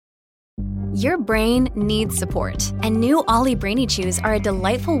Your brain needs support, and new Ollie Brainy Chews are a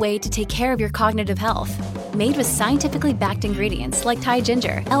delightful way to take care of your cognitive health. Made with scientifically backed ingredients like Thai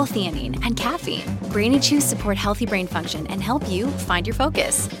ginger, L-theanine, and caffeine, Brainy Chews support healthy brain function and help you find your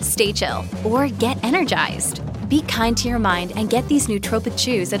focus, stay chill, or get energized. Be kind to your mind and get these nootropic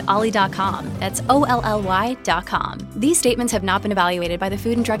chews at ollie.com. That's OLLY.com. These statements have not been evaluated by the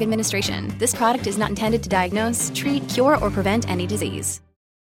Food and Drug Administration. This product is not intended to diagnose, treat, cure, or prevent any disease.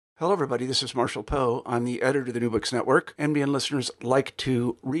 Hello, everybody. This is Marshall Poe. I'm the editor of the New Books Network. NBN listeners like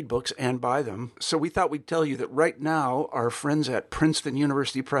to read books and buy them. So we thought we'd tell you that right now, our friends at Princeton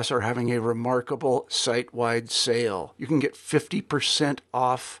University Press are having a remarkable site-wide sale. You can get 50%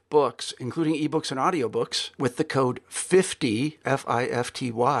 off books, including ebooks and audiobooks, with the code 50,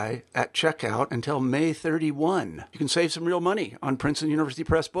 F-I-F-T-Y, at checkout until May 31. You can save some real money on Princeton University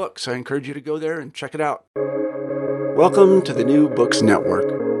Press books. I encourage you to go there and check it out. Welcome to the New Books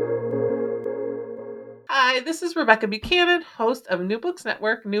Network. Hi, this is Rebecca Buchanan, host of New Books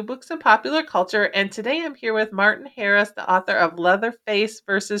Network, New Books and Popular Culture, and today I'm here with Martin Harris, the author of Leatherface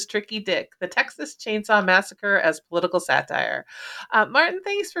versus Tricky Dick, the Texas Chainsaw Massacre as Political Satire. Martin,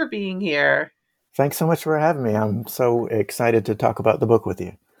 thanks for being here. Thanks so much for having me. I'm so excited to talk about the book with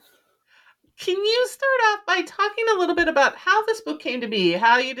you. Can you start off by talking a little bit about how this book came to be,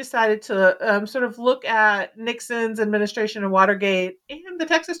 how you decided to sort of look at Nixon's administration of Watergate and the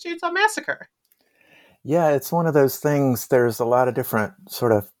Texas Chainsaw Massacre? Yeah, it's one of those things. There's a lot of different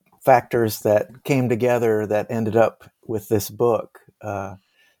sort of factors that came together that ended up with this book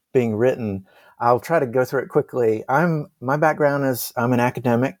being written. I'll try to go through it quickly. My background is I'm an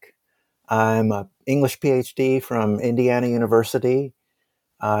academic. I'm an English PhD from Indiana University.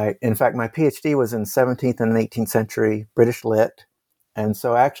 In fact, my PhD was in 17th and 18th century British Lit. And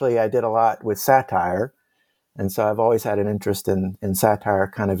so actually I did a lot with satire. And so I've always had an interest in satire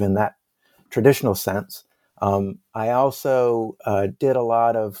kind of in that traditional sense. I also did a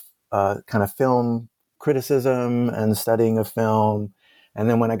lot of kind of film criticism and studying of film. And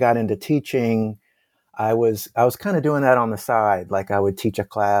then when I got into teaching, I was kind of doing that on the side. Like I would teach a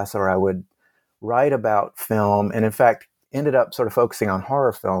class or I would write about film. And in fact, ended up sort of focusing on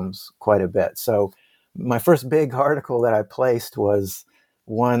horror films quite a bit. So my first big article that I placed was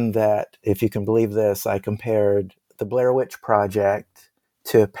one that, if you can believe this, I compared the Blair Witch Project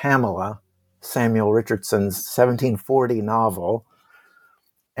to Pamela, Samuel Richardson's 1740 novel,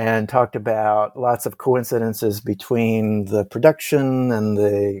 and talked about lots of coincidences between the production and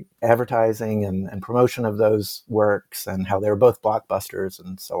the advertising and promotion of those works and how they were both blockbusters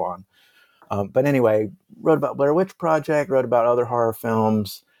and so on. But anyway, wrote about Blair Witch Project, wrote about other horror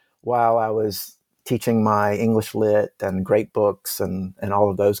films while I was teaching my English Lit and great books and all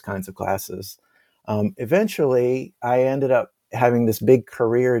of those kinds of classes. Eventually, I ended up having this big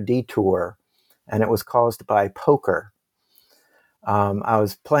career detour, and it was caused by poker. I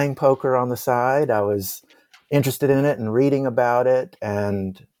was playing poker on the side. I was interested in it and reading about it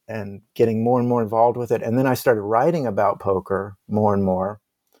and getting more and more involved with it. And then I started writing about poker more and more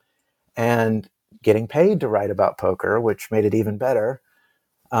and getting paid to write about poker, which made it even better.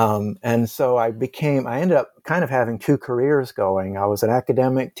 And so I ended up kind of having two careers going. I was an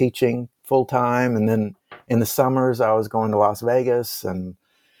academic teaching full time. And then in the summers, I was going to Las Vegas and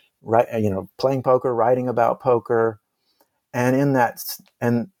playing poker, writing about poker. And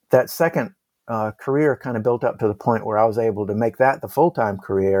that second career kind of built up to the point where I was able to make that the full-time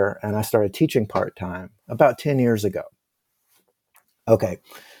career. And I started teaching part-time about 10 years ago. Okay.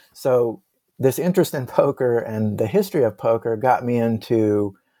 So this interest in poker and the history of poker got me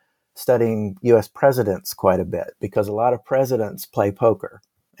into studying U.S. presidents quite a bit, because a lot of presidents play poker,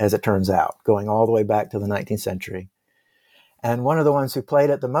 as it turns out, going all the way back to the 19th century. And one of the ones who played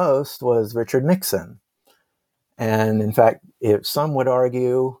it the most was Richard Nixon. And in fact, some would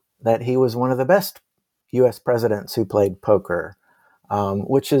argue that he was one of the best U.S. presidents who played poker,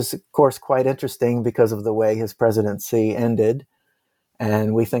 which is, of course, quite interesting because of the way his presidency ended.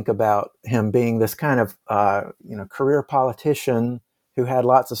 And we think about him being this kind of, career politician who had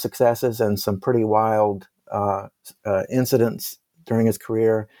lots of successes and some pretty wild incidents during his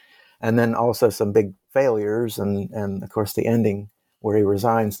career, and then also some big failures, and of course the ending where he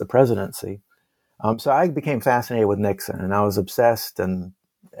resigns the presidency. So I became fascinated with Nixon, and I was obsessed. And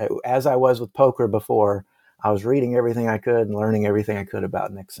as I was with poker before, I was reading everything I could and learning everything I could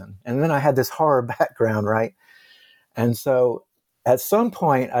about Nixon. And then I had this horror background, right? And so at some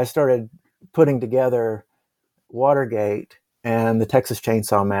point, I started putting together Watergate and the Texas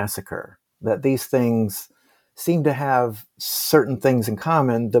Chainsaw Massacre, that these things seem to have certain things in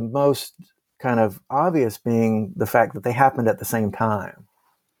common, the most kind of obvious being the fact that they happened at the same time.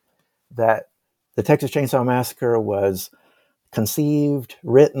 that the Texas Chainsaw Massacre was conceived,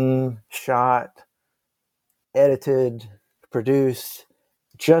 written, shot, edited, produced,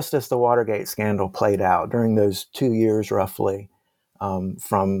 just as the Watergate scandal played out during those 2 years roughly,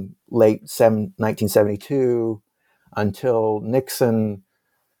 from late 1972 until Nixon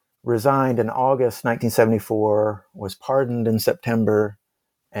resigned in August 1974, was pardoned in September,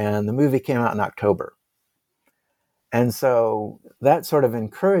 and the movie came out in October. And so that sort of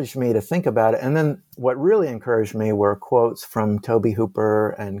encouraged me to think about it. And then what really encouraged me were quotes from Tobe Hooper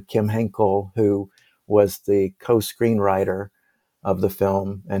and Kim Henkel, who was the co-screenwriter of the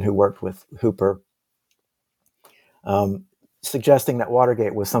film and who worked with Hooper, suggesting that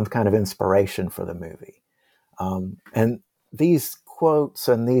Watergate was some kind of inspiration for the movie. And these quotes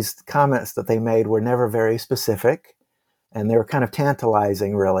and these comments that they made were never very specific, and they were kind of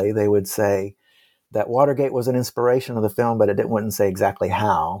tantalizing, really. They would say that Watergate was an inspiration of the film, but it wouldn't say exactly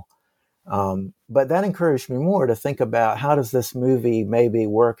how. But that encouraged me more to think about how does this movie maybe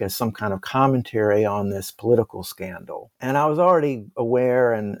work as some kind of commentary on this political scandal. And I was already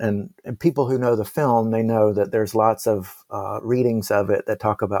aware, and people who know the film, they know that there's lots of readings of it that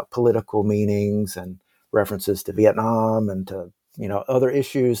talk about political meanings and references to Vietnam and to other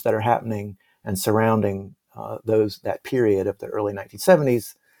issues that are happening and surrounding that period of the early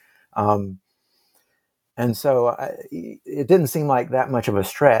 1970s. And so it didn't seem like that much of a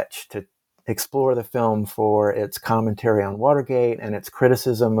stretch to explore the film for its commentary on Watergate and its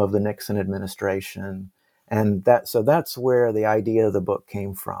criticism of the Nixon administration. And so that's where the idea of the book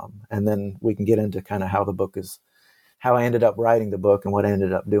came from. And then we can get into kind of how I ended up writing the book and what I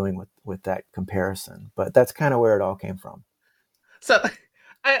ended up doing with that comparison. But that's kind of where it all came from. So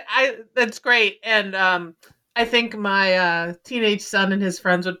I that's great. And I think my teenage son and his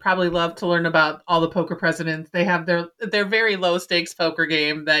friends would probably love to learn about all the poker presidents. They have their very low stakes poker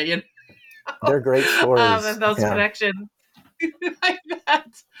game that they're great stories. And those connections. I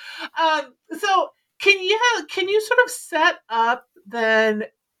bet. So can you sort of set up then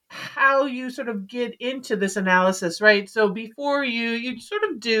how you sort of get into this analysis, right? So before you sort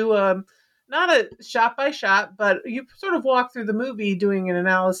of do not a shot by shot, but you sort of walk through the movie doing an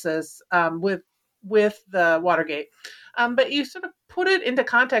analysis with the Watergate. But you sort of put it into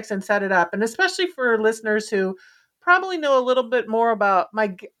context and set it up. And especially for listeners who probably know a little bit more about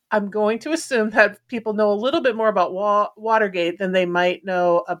I'm going to assume that people know a little bit more about Watergate than they might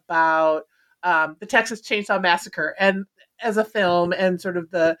know about the Texas Chainsaw Massacre and as a film and sort of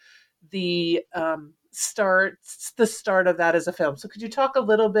the start of that as a film. So could you talk a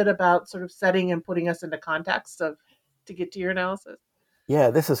little bit about sort of setting and putting us into context to get to your analysis? Yeah,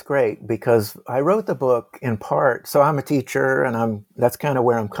 this is great because I wrote the book in part. So I'm a teacher and that's kind of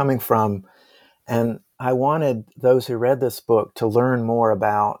where I'm coming from. And I wanted those who read this book to learn more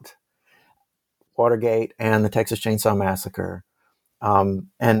about Watergate and the Texas Chainsaw Massacre.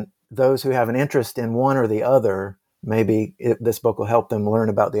 And those who have an interest in one or the other, maybe this book will help them learn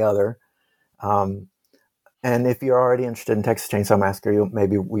about the other. And if you're already interested in Texas Chainsaw Massacre,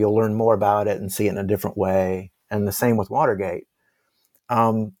 you'll learn more about it and see it in a different way. And the same with Watergate.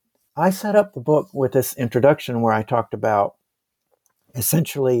 I set up the book with this introduction where I talked about,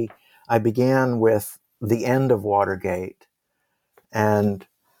 essentially, I began with the end of Watergate and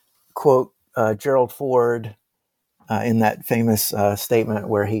quote Gerald Ford in that famous statement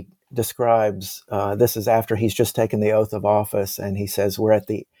where he describes, this is after he's just taken the oath of office, and he says,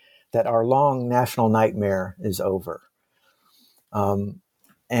 that our long national nightmare is over.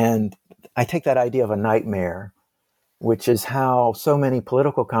 And I take that idea of a nightmare, which is how so many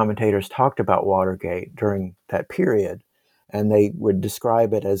political commentators talked about Watergate during that period. And they would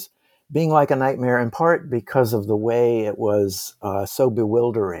describe it as being like a nightmare, in part because of the way it was so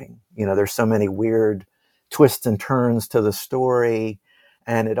bewildering. There's so many weird twists and turns to the story.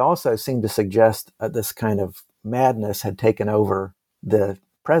 And it also seemed to suggest this kind of madness had taken over the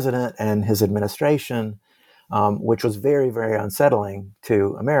president and his administration, which was very, very unsettling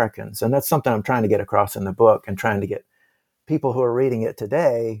to Americans. And that's something I'm trying to get across in the book and trying to get people who are reading it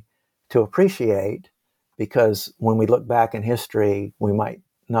today to appreciate, because when we look back in history, we might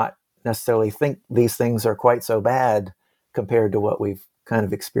not necessarily think these things are quite so bad compared to what we've kind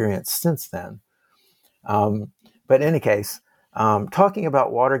of experienced since then. But in any case, talking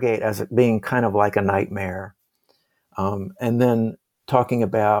about Watergate as it being kind of like a nightmare, and then talking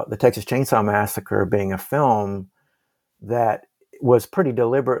about the Texas Chainsaw Massacre being a film that was pretty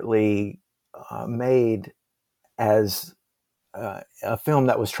deliberately made as a film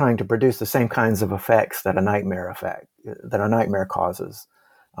that was trying to produce the same kinds of effects that a nightmare causes,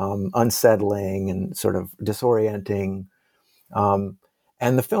 unsettling and sort of disorienting.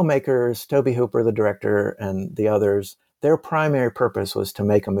 And the filmmakers, Tobe Hooper, the director, and the others, their primary purpose was to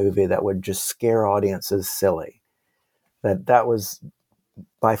make a movie that would just scare audiences silly. That was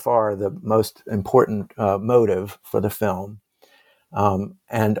by far the most important motive for the film.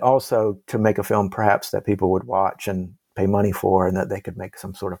 And also to make a film perhaps that people would watch and pay money for and that they could make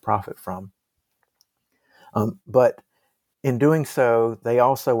some sort of profit from. But in doing so, they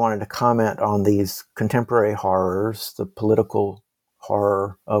also wanted to comment on these contemporary horrors, the political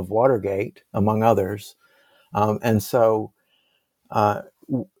horror of Watergate, among others. And so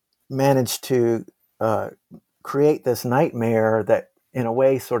managed to create this nightmare that in a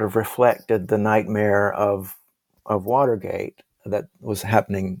way sort of reflected the nightmare of Watergate that was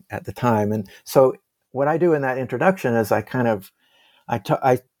happening at the time. And so what I do in that introduction is I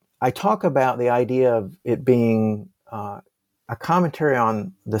talk about the idea of it being a commentary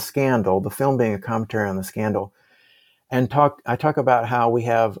on the scandal, the film being a commentary on the scandal, and I talk about how we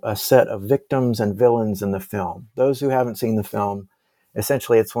have a set of victims and villains in the film. Those who haven't seen the film,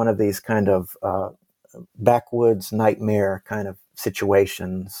 essentially it's one of these kind of backwoods nightmare kind of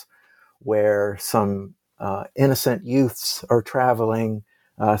situations where some innocent youths are traveling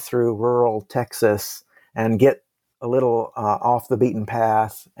through rural Texas and get a little off the beaten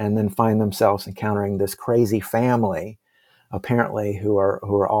path and then find themselves encountering this crazy family, apparently who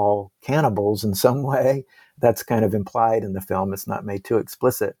are all cannibals in some way. That's kind of implied in the film. It's not made too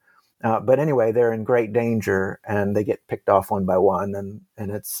explicit. But anyway, they're in great danger and they get picked off one by one.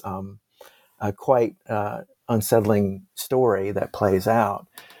 And it's a quite unsettling story that plays out.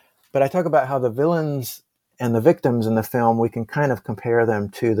 But I talk about how the villains and the victims in the film, we can kind of compare them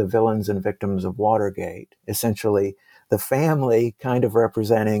to the villains and victims of Watergate. Essentially, the family kind of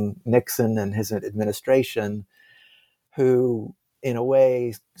representing Nixon and his administration, who in a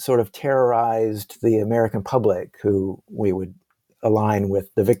way sort of terrorized the American public, who we would align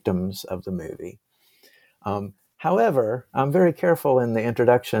with the victims of the movie. However, I'm very careful in the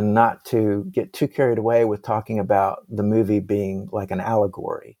introduction not to get too carried away with talking about the movie being like an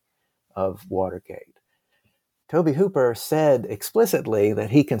allegory of Watergate. Tobe Hooper said explicitly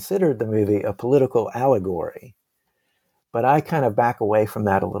that he considered the movie a political allegory, but I kind of back away from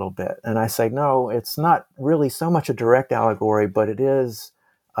that a little bit. And I say, no, it's not really so much a direct allegory, but it is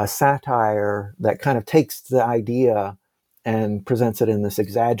a satire that kind of takes the idea and presents it in this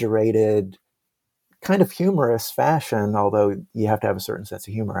exaggerated, kind of humorous fashion, although you have to have a certain sense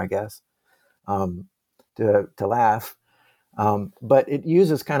of humor, I guess, to laugh. But it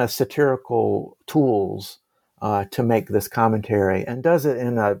uses kind of satirical tools to make this commentary, and does it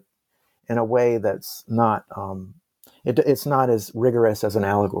in a way that's not it's not as rigorous as an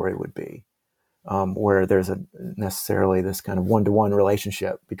allegory would be, where there's necessarily this kind of one-to-one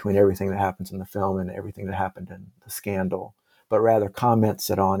relationship between everything that happens in the film and everything that happened in the scandal, but rather comments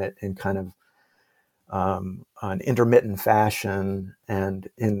on it in kind of an intermittent fashion and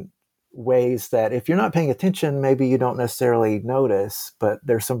in ways that if you're not paying attention, maybe you don't necessarily notice, but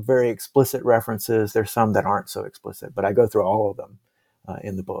there's some very explicit references. There's some that aren't so explicit, but I go through all of them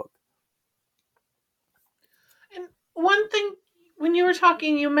in the book. And one thing, when you were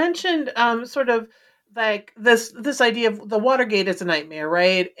talking, you mentioned sort of like this idea of the Watergate is a nightmare,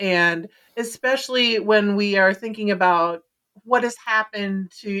 right? And especially when we are thinking about what has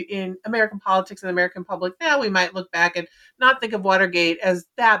happened in American politics and the American public now, we might look back and not think of Watergate as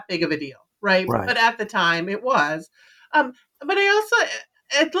that big of a deal, right? But at the time it was. But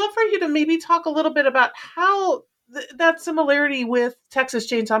I'd love for you to maybe talk a little bit about how that similarity with Texas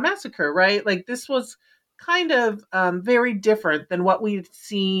Chainsaw Massacre, right? Like this was kind of very different than what we'd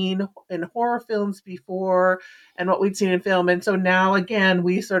seen in horror films before and what we'd seen in film. And so now, again,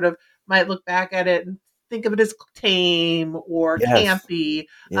 we sort of might look back at it and think of it as tame or campy.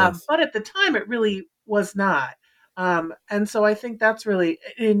 Yes. But at the time, it really was not. And so I think that's really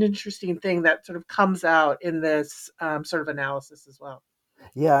an interesting thing that sort of comes out in this sort of analysis as well.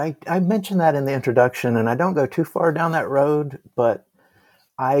 Yeah, I mentioned that in the introduction, and I don't go too far down that road, but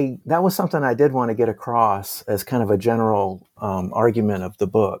that was something I did want to get across as kind of a general argument of the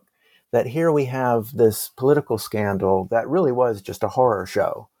book, that here we have this political scandal that really was just a horror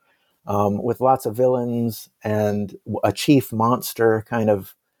show with lots of villains and a chief monster kind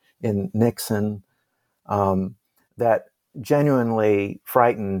of in Nixon that genuinely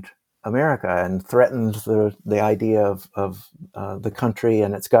frightened America and threatened the idea of the country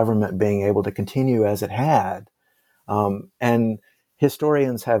and its government being able to continue as it had. And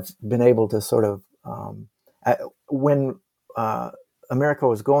historians have been able to sort of, when America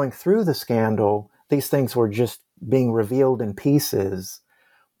was going through the scandal, these things were just being revealed in pieces.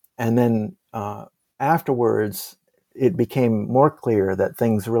 And then afterwards, it became more clear that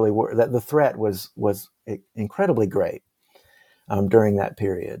things really were, that the threat was incredibly great during that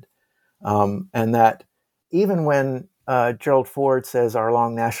period. And that even when Gerald Ford says our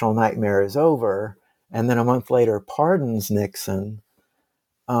long national nightmare is over, and then a month later pardons Nixon,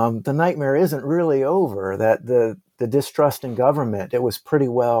 the nightmare isn't really over. That the distrust in government, it was pretty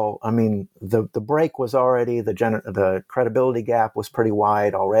well, I mean, the break was already, the credibility gap was pretty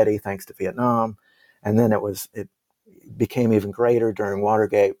wide already, thanks to Vietnam. And then it became even greater during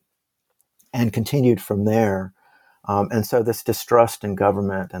Watergate and continued from there. And so this distrust in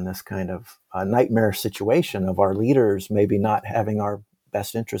government and this kind of nightmare situation of our leaders maybe not having our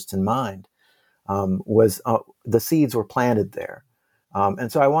best interests in mind was the seeds were planted there.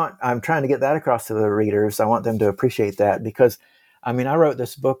 And so I'm trying to get that across to the readers. I want them to appreciate that because, I mean, I wrote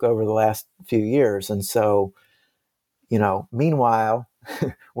this book over the last few years. And so, meanwhile,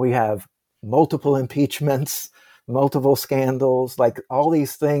 we have multiple impeachments, multiple scandals, like all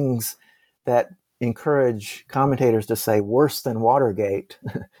these things that encourage commentators to say worse than Watergate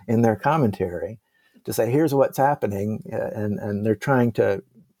in their commentary, to say, here's what's happening. And they're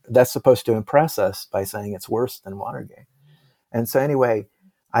that's supposed to impress us by saying it's worse than Watergate. And so anyway,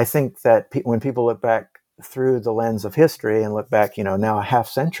 I think that when people look back through the lens of history and look back, now a half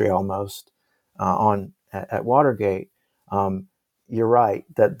century almost at Watergate, you're right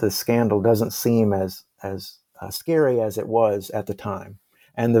that the scandal doesn't seem as scary as it was at the time.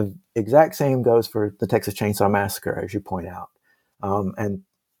 And the exact same goes for the Texas Chainsaw Massacre, as you point out. And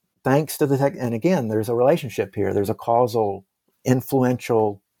thanks to and again, there's a relationship here. There's a causal,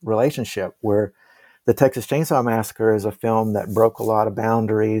 influential relationship where the Texas Chainsaw Massacre is a film that broke a lot of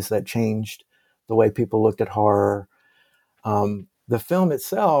boundaries, that changed the way people looked at horror. The film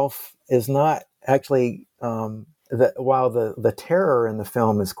itself is not actually, while the terror in the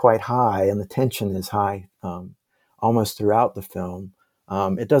film is quite high and the tension is high almost throughout the film,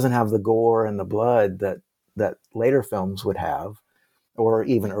 it doesn't have the gore and the blood that later films would have, or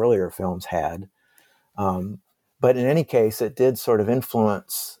even earlier films had. But in any case, it did sort of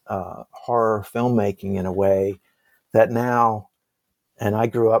influence horror filmmaking in a way that now, and I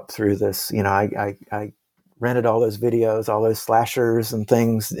grew up through this, I rented all those videos, all those slashers and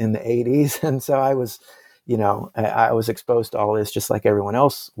things in the 80s. And so I was exposed to all this just like everyone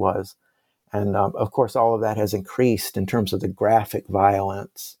else was. And of course, all of that has increased in terms of the graphic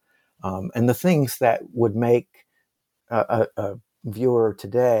violence and the things that would make a viewer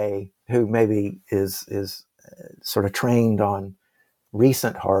today who maybe is sort of trained on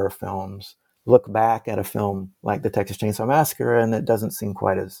recent horror films look back at a film like the Texas Chainsaw Massacre and it doesn't seem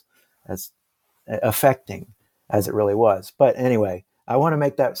quite as affecting as it really was. But anyway, I want to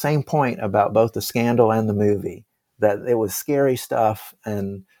make that same point about both the scandal and the movie, that it was scary stuff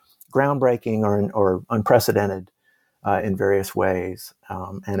and groundbreaking or unprecedented in various ways.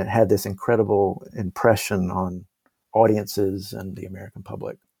 And it had this incredible impression on audiences and the American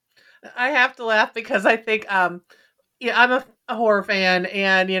public. I have to laugh because I think, I'm a horror fan,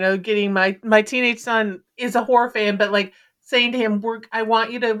 and getting my teenage son is a horror fan, but like saying to him, I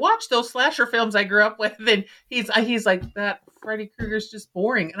want you to watch those slasher films I grew up with, and he's like, that Freddy Krueger's just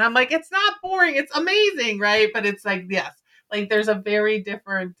boring, and I'm like, it's not boring, it's amazing, right? But it's like, yes, like there's a very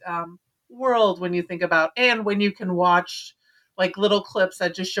different world when you think about, and when you can watch like little clips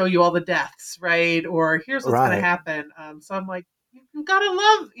that just show you all the deaths, right? Or here's what's going to happen. So I'm like, you gotta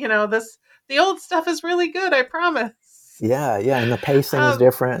love, the old stuff is really good, I promise. Yeah, and the pacing is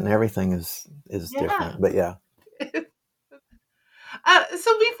different and everything is different, but yeah.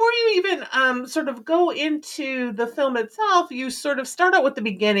 So before you even sort of go into the film itself, you sort of start out with the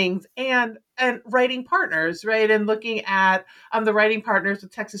beginnings and writing partners, right? And looking at the writing partners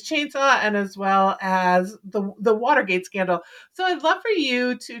with Texas Chainsaw and as well as the Watergate scandal. So I'd love for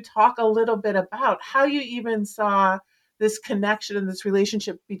you to talk a little bit about how you even saw this connection and this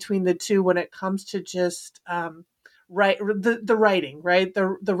relationship between the two when it comes to just the writing, right?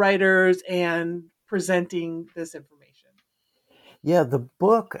 The writers and presenting this information. Yeah, the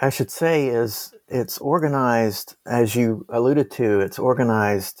book, I should say, it's organized, as you alluded to, it's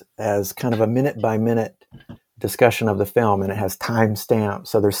organized as kind of a minute-by-minute discussion of the film, and it has timestamps.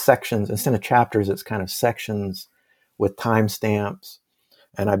 So there's sections. Instead of chapters, it's kind of sections with timestamps.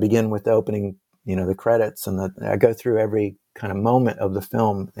 And I begin with the opening, the credits, and I go through every kind of moment of the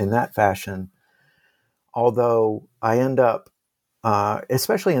film in that fashion. Although I end up,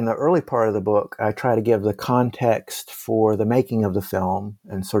 especially in the early part of the book, I try to give the context for the making of the film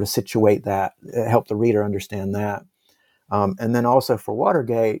and sort of situate that, help the reader understand that. And then also for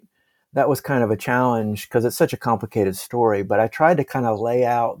Watergate, that was kind of a challenge because it's such a complicated story, but I tried to kind of lay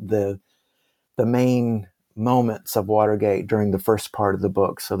out the main moments of Watergate during the first part of the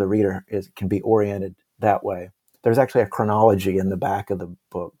book, so the reader can be oriented that way. There's actually a chronology in the back of the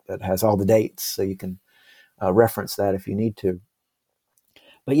book that has all the dates, so you can reference that if you need to.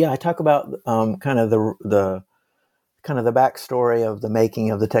 But yeah, I talk about kind of the backstory of the making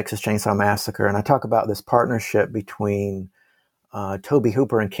of the Texas Chainsaw Massacre, and I talk about this partnership between Tobe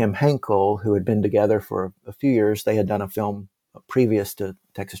Hooper and Kim Henkel, who had been together for a few years. They had done a film previous to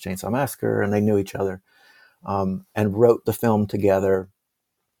Texas Chainsaw Massacre, and they knew each other, and wrote the film together.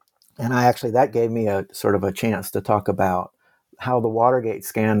 And that gave me a sort of a chance to talk about how the Watergate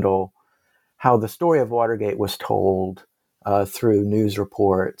scandal, how the story of Watergate was told through news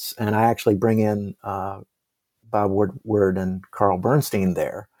reports. And I actually bring in Bob Woodward and Carl Bernstein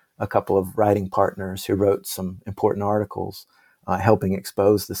there, a couple of writing partners who wrote some important articles helping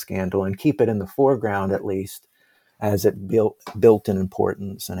expose the scandal and keep it in the foreground, at least, as it built in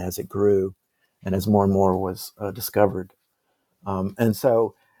importance and as it grew and as more and more was discovered. And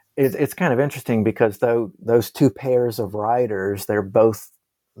so it's kind of interesting because those two pairs of writers, they're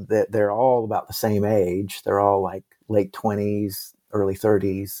all about the same age. They're all like late 20s, early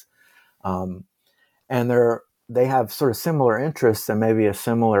 30s. And they have sort of similar interests and maybe a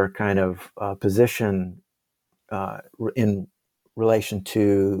similar kind of position in relation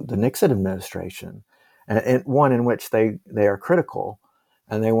to the Nixon administration, and one in which they are critical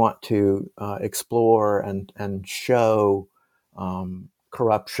and they want to explore and show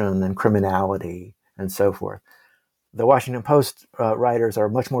corruption and criminality and so forth. The Washington Post writers are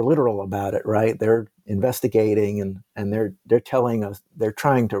much more literal about it, right? They're investigating and they're telling us, they're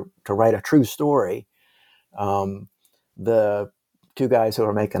trying to write a true story. The two guys who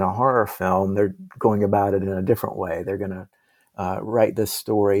are making a horror film, they're going about it in a different way. They're going to write this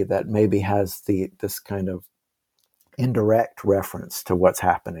story that maybe has this kind of indirect reference to what's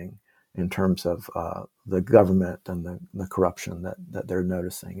happening in terms of the government and the corruption that they're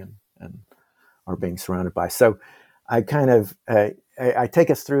noticing and are being surrounded by. So I kind of I take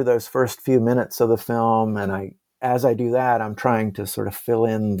us through those first few minutes of the film, and as I do that, I'm trying to sort of fill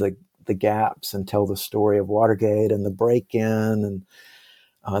in the gaps and tell the story of Watergate and the break-in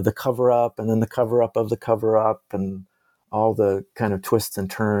and the cover-up, and then the cover-up of the cover-up, and all the kind of twists and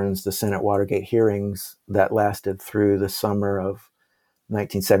turns, the Senate Watergate hearings that lasted through the summer of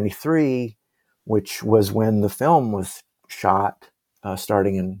 1973, which was when the film was shot,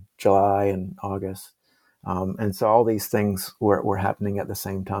 starting in July and August. And so all these things were happening at the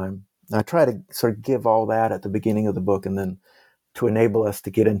same time. And I try to sort of give all that at the beginning of the book, and then to enable us to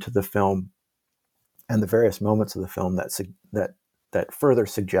get into the film and the various moments of the film that further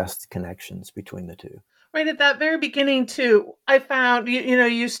suggests connections between the two. Right at that very beginning, too, I found,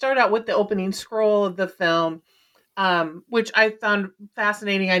 you start out with the opening scroll of the film, which I found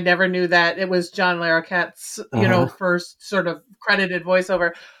fascinating. I never knew that it was John Larroquette's, first sort of credited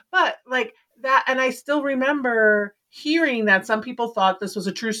voiceover. But like that, and I still remember hearing that some people thought this was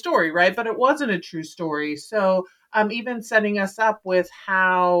a true story, right? But it wasn't a true story. So even setting us up with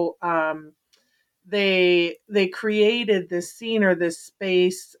how they created this scene or this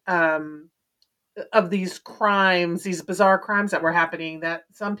space of these crimes, these bizarre crimes that were happening that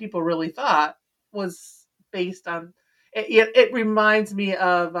some people really thought was based on. It reminds me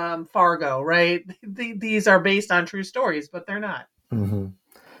of Fargo, right? These are based on true stories, but they're not. Mm-hmm.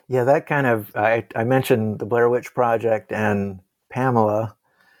 Yeah, that kind of, I mentioned the Blair Witch Project and Pamela,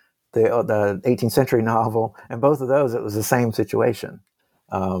 the 18th century novel, and both of those, it was the same situation,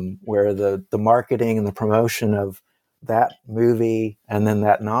 where the marketing and the promotion of that movie and then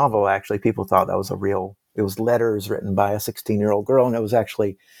that novel, actually people thought that was it was letters written by a 16-year-old girl, and it was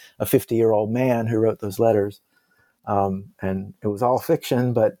actually a 50-year-old man who wrote those letters. And it was all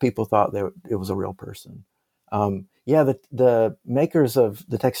fiction, but people thought it was a real person. The makers of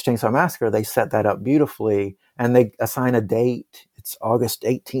the Texas Chainsaw Massacre, they set that up beautifully, and they assign a date. It's August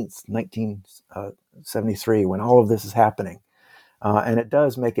 18th, 1973, when all of this is happening. And it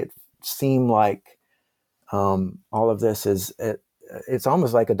does make it seem like all of this it's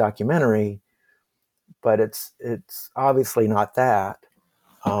almost like a documentary, but it's obviously not that.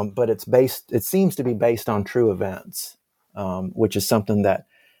 But it seems to be based on true events, which is something that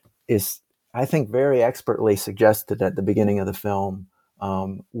is, I think, very expertly suggested at the beginning of the film,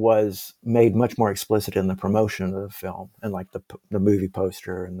 was made much more explicit in the promotion of the film and like the movie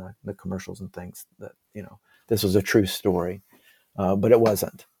poster and the commercials and things, that, this was a true story, but it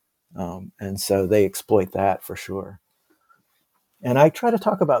wasn't. And so they exploit that for sure. And I try to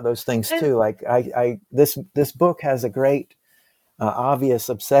talk about those things too. Like this book has a great obvious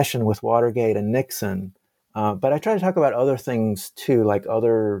obsession with Watergate and Nixon, but I try to talk about other things too, like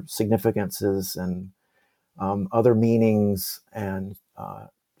other significances and other meanings and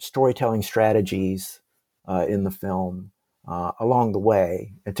storytelling strategies in the film along the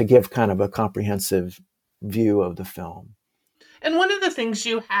way, and to give kind of a comprehensive view of the film. And one of the things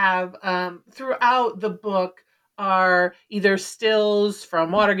you have throughout the book are either stills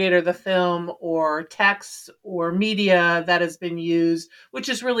from Watergate or the film, or text or media that has been used, which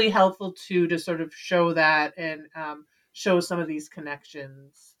is really helpful to sort of show that and show some of these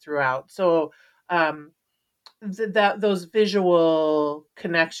connections throughout. So that those visual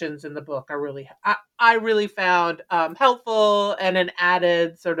connections in the book are really, I really found helpful, and an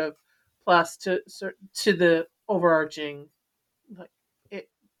added sort of plus to the overarching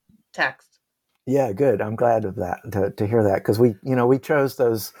text. Yeah, good. I'm glad of that, to hear that, because we chose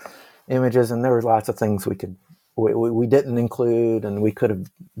those images, and there were lots of things we didn't include, and we could have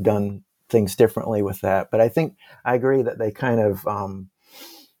done things differently with that. But I think I agree that they kind of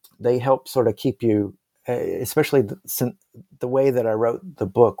they help sort of keep you, especially the way that I wrote the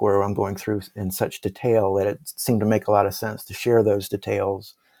book, where I'm going through in such detail, that it seemed to make a lot of sense to share those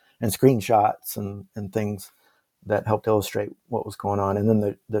details and screenshots and things that helped illustrate what was going on. And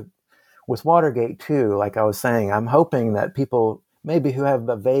then the with Watergate too, like I was saying, I'm hoping that people maybe who have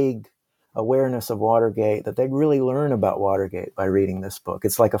a vague awareness of Watergate, that they really learn about Watergate by reading this book.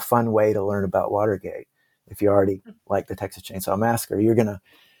 It's like a fun way to learn about Watergate. If you already like the Texas Chainsaw Massacre, you're going to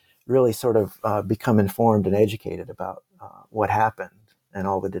really sort of become informed and educated about what happened and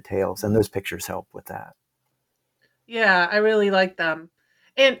all the details. And those pictures help with that. Yeah, I really like them.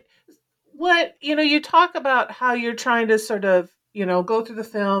 And what, you talk about how you're trying to sort of, go through the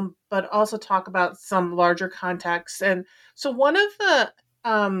film, but also talk about some larger context. And so one of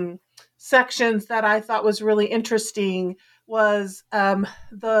the sections that I thought was really interesting was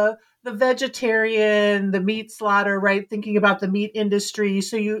the vegetarian, the meat slaughter, right? Thinking about the meat industry.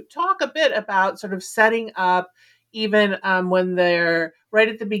 So you talk a bit about sort of setting up, even when they're right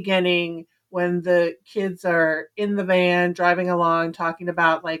at the beginning, when the kids are in the van driving along, talking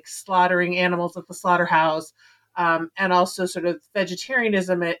about like slaughtering animals at the slaughterhouse, and also sort of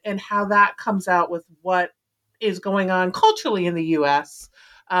vegetarianism, and how that comes out with what is going on culturally in the U.S.,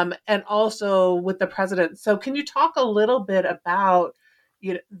 and also with the president. So can you talk a little bit about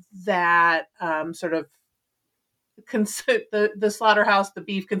that sort of the slaughterhouse, the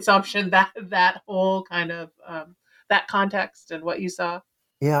beef consumption, that whole kind of that context and what you saw?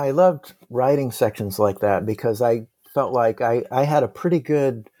 Yeah, I loved writing sections like that, because I felt like I had a pretty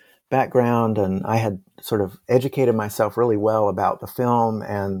good background, and I had sort of educated myself really well about the film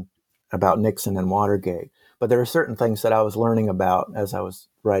and about Nixon and Watergate. But there are certain things that I was learning about as I was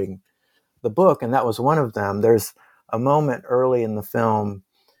writing the book, and that was one of them. There's a moment early in the film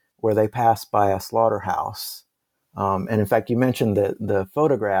where they pass by a slaughterhouse. And in fact, you mentioned the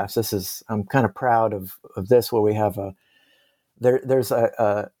photographs. I'm kind of proud of this, where we have there's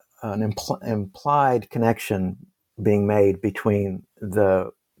an implied connection being made between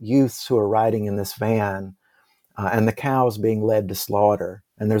the youths who are riding in this van and the cows being led to slaughter.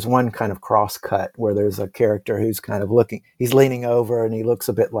 And there's one kind of cross cut where there's a character who's kind of he's leaning over, and he looks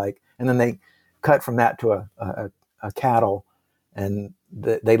a bit like, and then they cut from that to a cattle, and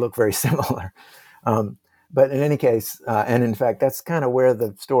they look very similar. But in any case, and in fact, that's kind of where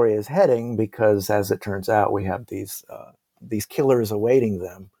the story is heading, because as it turns out, we have these killers awaiting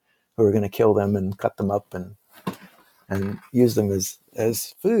them, who are going to kill them and cut them up and use them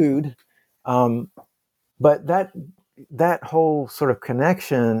as food. But that whole sort of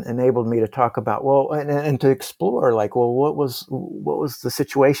connection enabled me to talk about, and to explore, like, what was the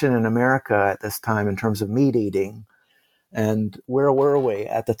situation in America at this time in terms of meat eating, and where were we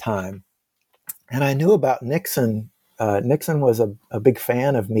at the time? And I knew about Nixon. Nixon was a big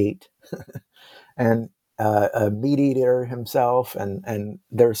fan of meat, and a meat eater himself, and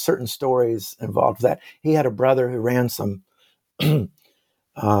there are certain stories involved with that. He had a brother who ran some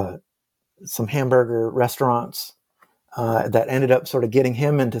hamburger restaurants that ended up sort of getting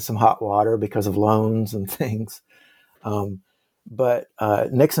him into some hot water because of loans and things. But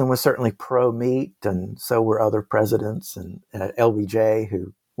Nixon was certainly pro-meat, and so were other presidents. And LBJ,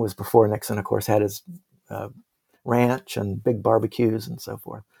 who was before Nixon, of course, had his ranch and big barbecues and so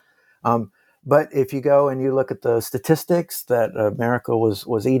forth. But if you go and you look at the statistics, that America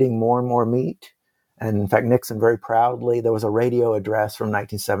was eating more and more meat. And in fact, Nixon very proudly, there was a radio address from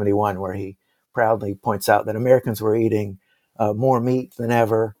 1971 where he proudly points out that Americans were eating more meat than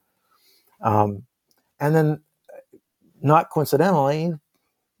ever. And then, not coincidentally,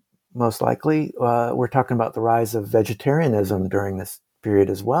 most likely, we're talking about the rise of vegetarianism during this period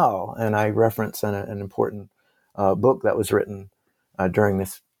as well. And I reference an important book that was written during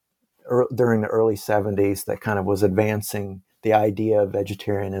this during the early 70s that kind of was advancing the idea of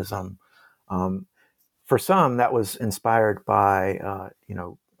vegetarianism. For some, that was inspired by,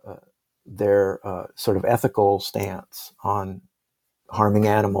 their sort of ethical stance on harming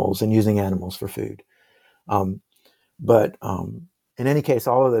animals and using animals for food. But in any case,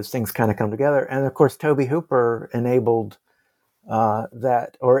 all of those things kind of come together. And of course, Tobe Hooper enabled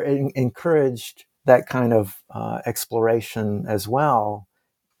that, or encouraged that kind of exploration as well.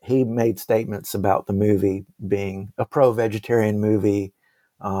 He made statements about the movie being a pro-vegetarian movie.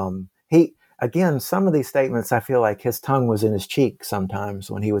 Again, some of these statements, I feel like his tongue was in his cheek sometimes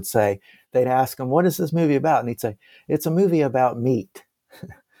when he would say, they'd ask him, what is this movie about? And he'd say, it's a movie about meat.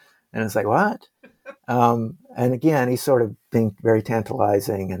 And it's like, what? And again, he's sort of being very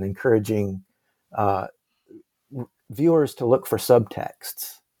tantalizing and encouraging viewers to look for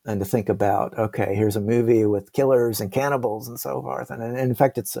subtexts and to think about, okay, here's a movie with killers and cannibals and so forth. And in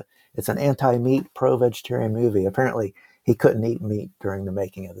fact, it's an anti-meat, pro-vegetarian movie. Apparently, he couldn't eat meat during the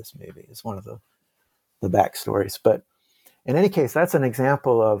making of this movie. It's one of the backstories. But in any case, that's an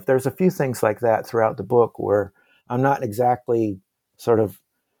example of, there's a few things like that throughout the book where I'm not exactly sort of,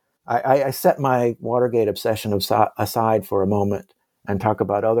 I set my Watergate obsession aside for a moment and talk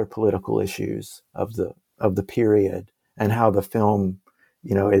about other political issues of the period and how the film,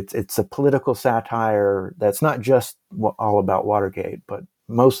 it's a political satire that's not just all about Watergate, but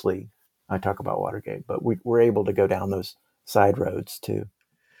mostly I talk about Watergate, but we're able to go down those side roads too.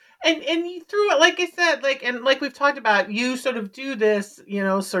 And you threw it, like I said, and we've talked about, you sort of do this,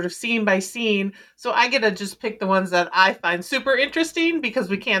 sort of scene by scene. So I get to just pick the ones that I find super interesting because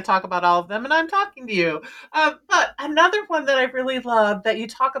we can't talk about all of them, and I'm talking to you. But another one that I really love that you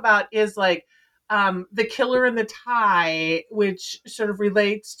talk about is the killer in the tie, which sort of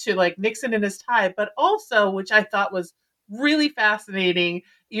relates to Nixon and his tie, but also, which I thought was really fascinating,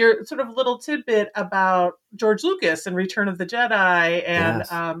 your sort of little tidbit about George Lucas and Return of the Jedi and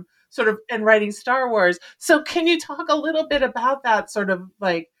Yes. And writing Star Wars. So can you talk a little bit about that sort of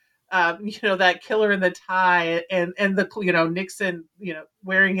that killer in the tie and the, Nixon,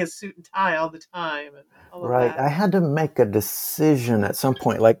 wearing his suit and tie all the time and all of Right. that. I had to make a decision at some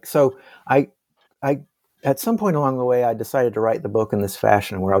point. I at some point along the way, I decided to write the book in this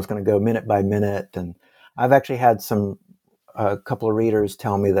fashion where I was going to go minute by minute. And I've actually had a couple of readers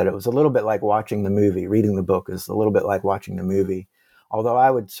tell me that it was a little bit like watching the movie. Reading the book is a little bit like watching the movie. Although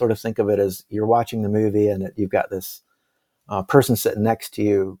I would sort of think of it as you're watching the movie and you've got this person sitting next to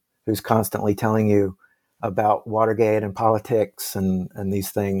you who's constantly telling you about Watergate and politics and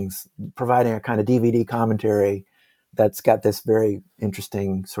these things, providing a kind of DVD commentary that's got this very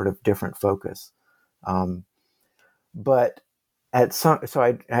interesting sort of different focus. But so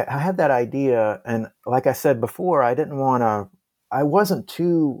I had that idea, and like I said before, I wasn't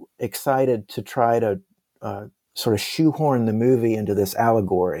too excited to try to sort of shoehorn the movie into this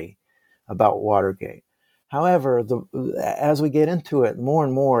allegory about Watergate. However, as we get into it more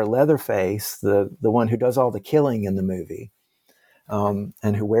and more, Leatherface, the one who does all the killing in the movie,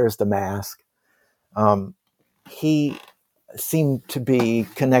 and who wears the mask, he seemed to be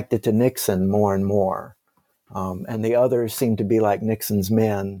connected to Nixon more and more. And the others seemed to be like Nixon's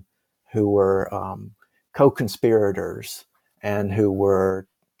men who were co-conspirators and who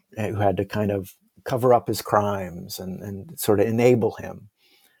had to kind of cover up his crimes and sort of enable him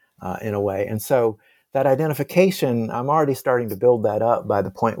in a way. And so that identification, I'm already starting to build that up by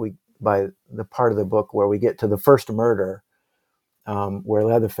the part of the book where we get to the first murder, where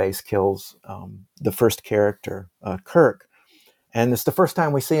Leatherface kills the first character, Kirk. And it's the first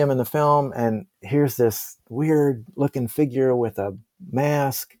time we see him in the film, and here's this weird looking figure with a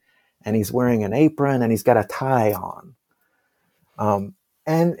mask, and he's wearing an apron, and he's got a tie on.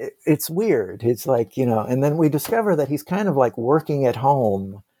 And it's weird. It's like, and then we discover that he's kind of like working at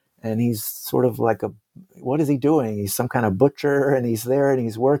home, and he's sort of like what is he doing? He's some kind of butcher, and he's there, and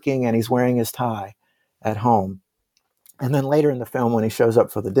he's working, and he's wearing his tie at home. And then later in the film, when he shows up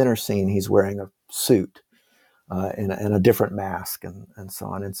for the dinner scene, he's wearing a suit. In a different mask and so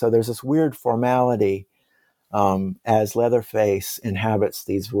on. And so there's this weird formality as Leatherface inhabits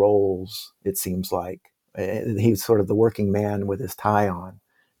these roles, it seems like. He's sort of the working man with his tie on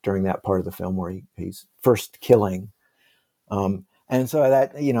during that part of the film where he's first killing. And so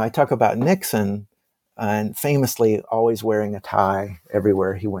that, I talk about Nixon and famously always wearing a tie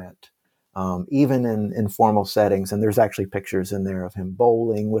everywhere he went, even in formal settings. And there's actually pictures in there of him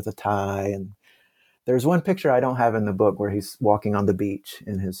bowling with a tie, and there's one picture I don't have in the book where he's walking on the beach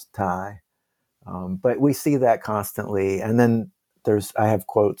in his tie. But we see that constantly. And then I have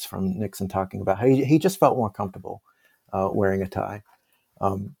quotes from Nixon talking about how he just felt more comfortable wearing a tie.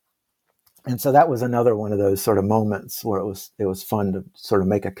 And so that was another one of those sort of moments where it was fun to sort of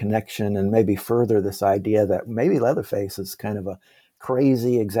make a connection and maybe further this idea that maybe Leatherface is kind of a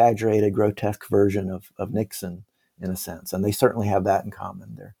crazy, exaggerated, grotesque version of Nixon in a sense. And they certainly have that in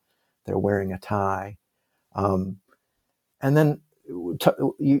common. They're wearing a tie. And then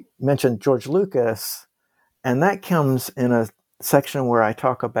you mentioned George Lucas, and that comes in a section where I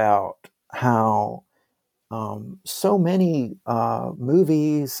talk about how so many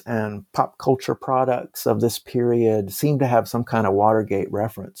movies and pop culture products of this period seem to have some kind of Watergate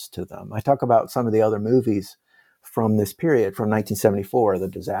reference to them. I talk about some of the other movies from this period, from 1974, the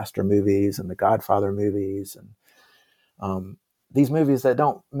disaster movies and the Godfather movies, and these movies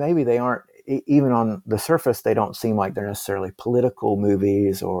that maybe they aren't, even on the surface, they don't seem like they're necessarily political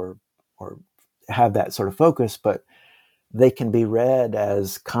movies or have that sort of focus, but they can be read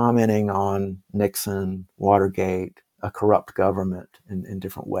as commenting on Nixon, Watergate, a corrupt government in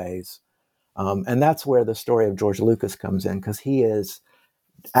different ways. And that's where the story of George Lucas comes in, because he is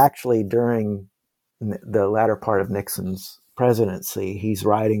actually, during the latter part of Nixon's presidency, he's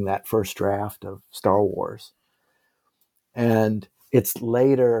writing that first draft of Star Wars. And it's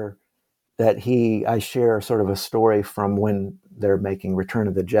later that I share sort of a story from when they're making Return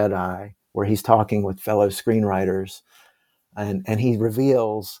of the Jedi, where he's talking with fellow screenwriters, and he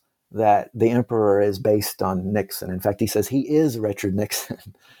reveals that the Emperor is based on Nixon. In fact, he says he is Richard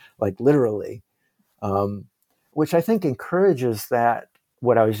Nixon, like literally, which I think encourages that,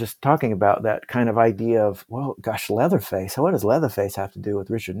 what I was just talking about, that kind of idea of, well, gosh, Leatherface, what does Leatherface have to do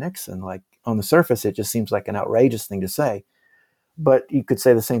with Richard Nixon? Like, on the surface, it just seems like an outrageous thing to say. But you could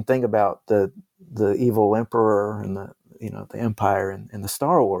say the same thing about the evil emperor and the empire in the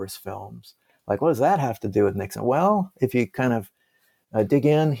Star Wars films. Like, what does that have to do with Nixon? Well, if you kind of dig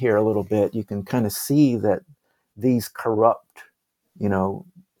in here a little bit, you can kind of see that these corrupt,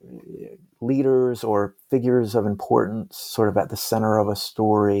 leaders or figures of importance, sort of at the center of a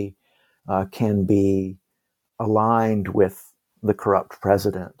story, can be aligned with the corrupt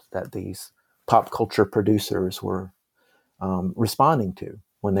president that these pop culture producers were responding to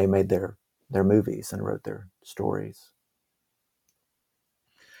when they made their movies and wrote their stories.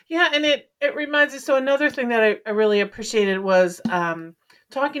 Yeah, and it reminds me. So another thing that I really appreciated was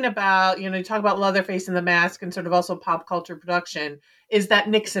talking about, you talk about Leatherface and the mask, and sort of also pop culture production, is that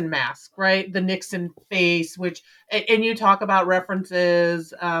Nixon mask, right? The Nixon face, and you talk about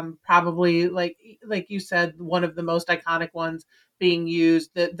references, probably like you said, one of the most iconic ones being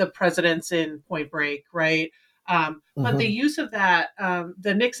used, the presidents in Point Break, right? But the use of that,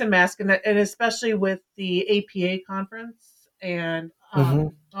 the Nixon mask, and especially with the APA conference and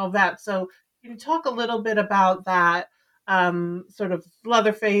all that. So can you talk a little bit about that, sort of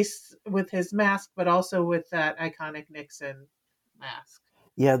Leatherface with his mask, but also with that iconic Nixon mask?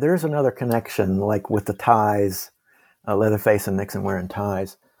 Yeah, there's another connection, like with the ties, Leatherface and Nixon wearing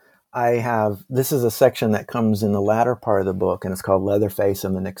ties. This is a section that comes in the latter part of the book, and it's called Leatherface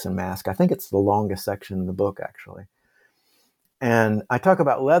and the Nixon Mask. I think it's the longest section in the book, actually. And I talk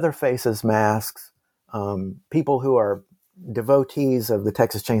about Leatherface's masks. People who are devotees of the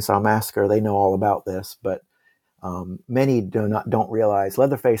Texas Chainsaw Massacre, they know all about this, but many don't realize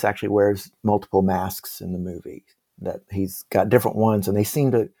Leatherface actually wears multiple masks in the movie, that he's got different ones, and they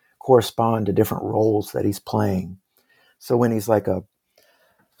seem to correspond to different roles that he's playing. So when he's like a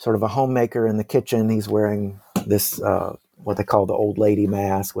sort of a homemaker in the kitchen, he's wearing this, what they call the old lady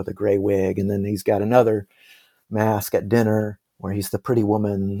mask with a gray wig. And then he's got another mask at dinner where he's the pretty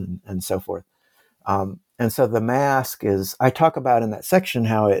woman and so forth. And so the mask I talk about in that section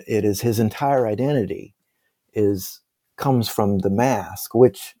how it is his entire identity comes from the mask,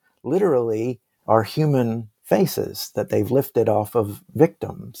 which literally are human faces that they've lifted off of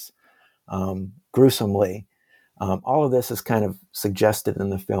victims, gruesomely. All of this is kind of suggested in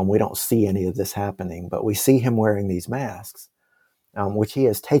the film. We don't see any of this happening, but we see him wearing these masks, which he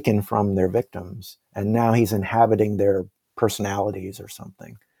has taken from their victims, and now he's inhabiting their personalities or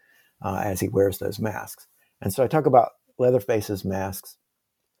something as he wears those masks. And so I talk about Leatherface's masks,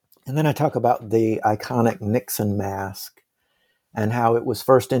 and then I talk about the iconic Nixon mask and how it was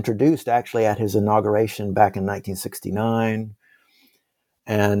first introduced actually at his inauguration back in 1969,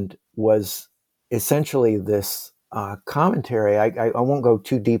 and was essentially this commentary. I won't go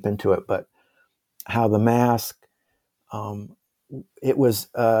too deep into it, but how the mask, it was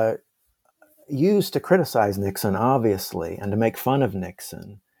used to criticize Nixon, obviously, and to make fun of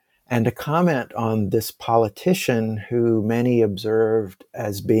Nixon, and to comment on this politician who many observed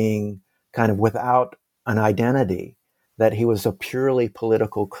as being kind of without an identity, that he was a purely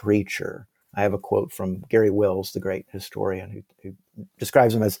political creature. I have a quote from Gary Wills, the great historian, who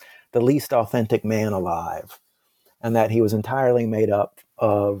describes him as the least authentic man alive, and that he was entirely made up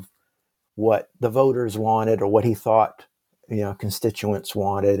of what the voters wanted or what he thought, constituents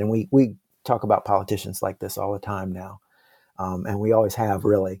wanted. And we talk about politicians like this all the time now, and we always have,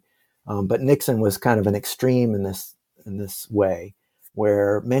 really. But Nixon was kind of an extreme in this way,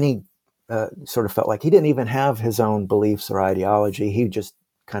 where many sort of felt like he didn't even have his own beliefs or ideology. He just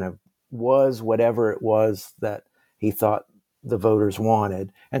kind of was whatever it was that he thought the voters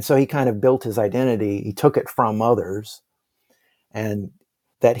wanted. And so he kind of built his identity. He took it from others, and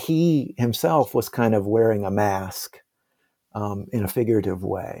that he himself was kind of wearing a mask in a figurative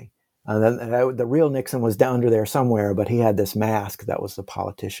way. The real Nixon was down under there somewhere, but he had this mask that was the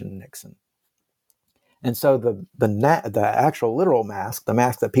politician Nixon. And so the actual literal mask, the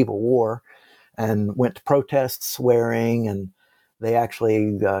mask that people wore and went to protests wearing, and they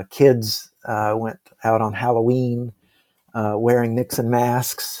actually, kids went out on Halloween wearing Nixon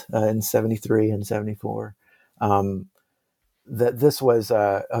masks in 73 and 74. That this was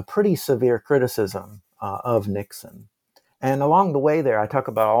a pretty severe criticism of Nixon. And along the way there, I talk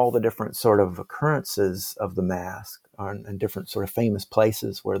about all the different sort of occurrences of the mask and different sort of famous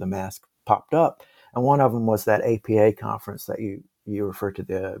places where the mask popped up. And one of them was that APA conference that you referred to,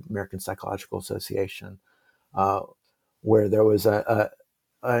 the American Psychological Association, where there was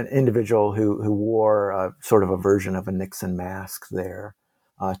an individual who wore sort of a version of a Nixon mask there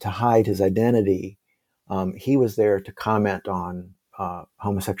to hide his identity. He was there to comment on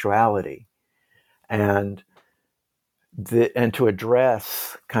homosexuality and to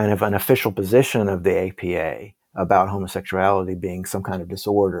address kind of an official position of the APA about homosexuality being some kind of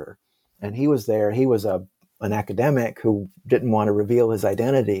disorder. And he was there. He was an academic who didn't want to reveal his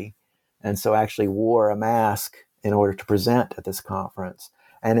identity, and so actually wore a mask in order to present at this conference.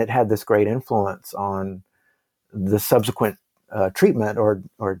 And it had this great influence on the subsequent treatment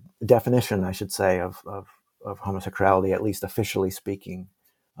or definition, I should say, of homosexuality, at least officially speaking,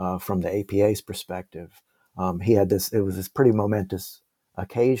 from the APA's perspective. It was this pretty momentous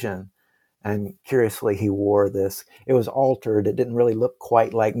occasion. And curiously, he wore this. It was altered. It didn't really look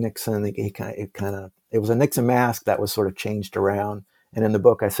quite like Nixon. It was a Nixon mask that was sort of changed around. And in the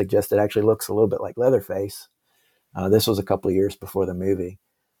book, I suggest it actually looks a little bit like Leatherface. This was a couple of years before the movie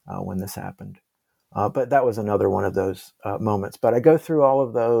when this happened. But that was another one of those moments. But I go through all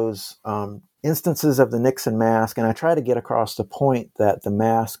of those instances of the Nixon mask, and I try to get across the point that the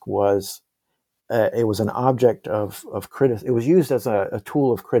mask was an object of criticism. It was used as a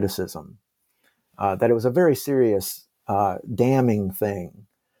tool of criticism. That it was a very serious, damning thing,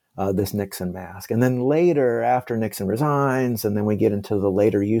 this Nixon mask. And then later, after Nixon resigns, and then we get into the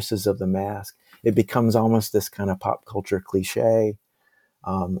later uses of the mask, it becomes almost this kind of pop culture cliche.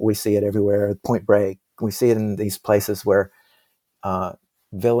 We see it everywhere. Point Break. We see it in these places where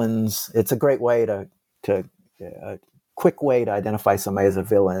villains. It's a great way a quick way to identify somebody as a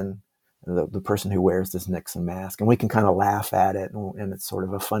villain. The person who wears this Nixon mask, and we can kind of laugh at it, and it's sort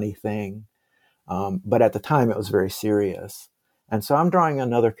of a funny thing. But at the time, it was very serious. And so I'm drawing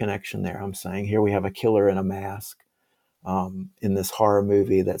another connection there. I'm saying here we have a killer in a mask in this horror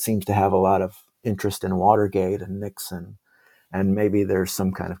movie that seems to have a lot of interest in Watergate and Nixon. And maybe there's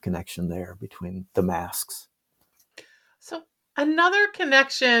some kind of connection there between the masks. So another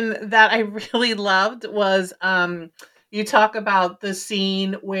connection that I really loved was you talk about the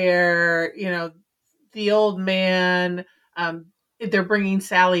scene where, the old man, they're bringing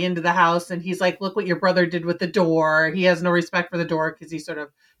Sally into the house, and he's like, look what your brother did with the door. He has no respect for the door because he sort of,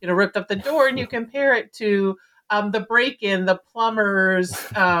 ripped up the door. And you compare it to the break-in, the plumbers,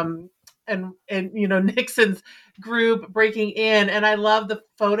 and Nixon's group breaking in. And I love the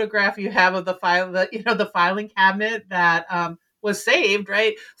photograph you have of the filing cabinet that was saved,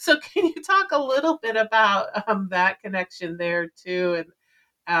 right? So can you talk a little bit about that connection there too,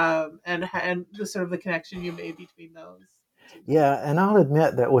 and the sort of the connection you made between those? Yeah, and I'll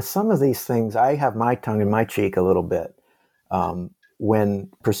admit that with some of these things, I have my tongue in my cheek a little bit when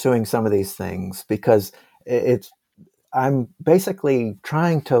pursuing some of these things, because I'm basically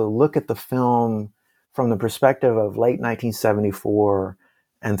trying to look at the film from the perspective of late 1974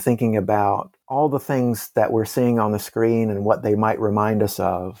 and thinking about all the things that we're seeing on the screen and what they might remind us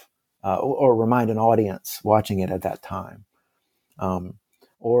of, or remind an audience watching it at that time.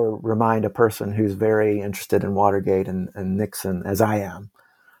 Or remind a person who's very interested in Watergate and Nixon, as I am.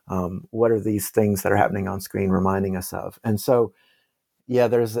 What are these things that are happening on screen reminding us of? And so, yeah,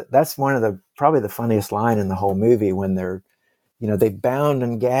 that's one of probably the funniest line in the whole movie, when they bound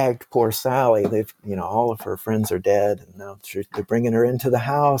and gagged poor Sally. They've, all of her friends are dead, and now they're bringing her into the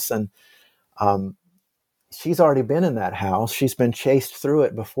house. And she's already been in that house. She's been chased through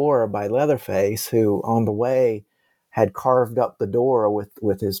it before by Leatherface, who on the way had carved up the door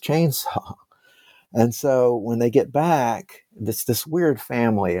with his chainsaw. And so when they get back, it's this weird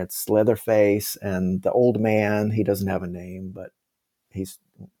family. It's Leatherface and the old man. He doesn't have a name, but he's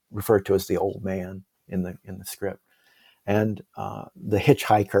referred to as the old man in the script. And the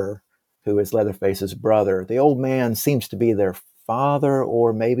hitchhiker, who is Leatherface's brother. The old man seems to be their father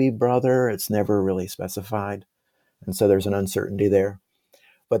or maybe brother. It's never really specified. And so there's an uncertainty there.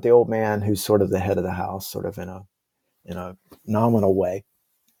 But the old man, who's sort of the head of the house, sort of in a nominal way,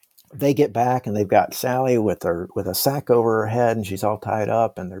 they get back and they've got Sally with a sack over her head, and she's all tied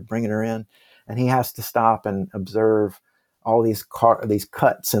up, and they're bringing her in, and he has to stop and observe all these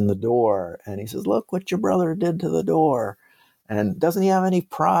cuts in the door, and he says, "Look what your brother did to the door." And doesn't he have any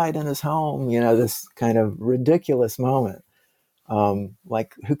pride in his home? This kind of ridiculous moment.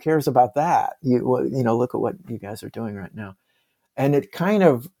 Like, who cares about that? Look at what you guys are doing right now. And it kind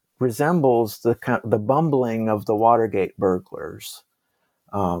of resembles the bumbling of the Watergate burglars.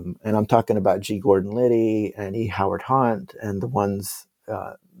 And I'm talking about G. Gordon Liddy and E. Howard Hunt, and the ones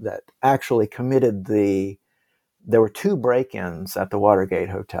that actually committed there were 2 break-ins at the Watergate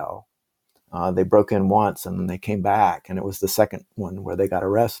Hotel. They broke in once and then they came back, and it was the second one where they got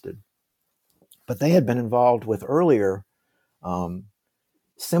arrested. But they had been involved with earlier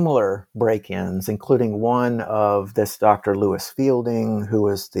similar break-ins, including one of this Dr. Lewis Fielding, who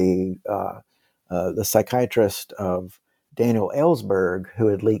was the psychiatrist of Daniel Ellsberg, who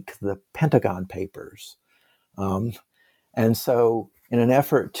had leaked the Pentagon Papers. And so in an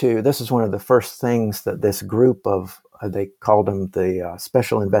effort this is one of the first things that this group of, they called them the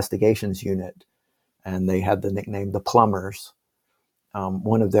Special Investigations Unit, and they had the nickname the Plumbers.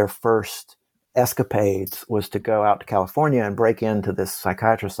 One of their first escapades was to go out to California and break into this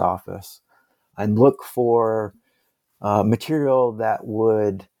psychiatrist's office and look for material that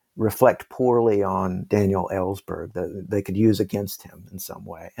would reflect poorly on Daniel Ellsberg, that they could use against him in some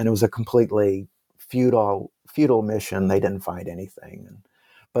way. And it was a completely futile mission. They didn't find anything.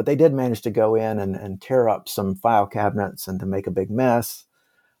 But they did manage to go in and tear up some file cabinets and to make a big mess.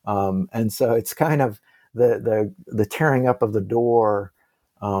 And so it's kind of the tearing up of the door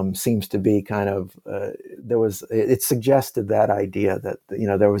seems to be kind of, it suggested that idea that,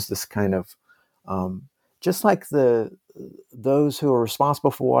 there was this kind of, just like those who were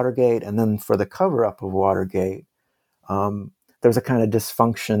responsible for Watergate and then for the cover-up of Watergate, there's a kind of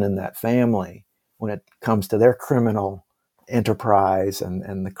dysfunction in that family when it comes to their criminal enterprise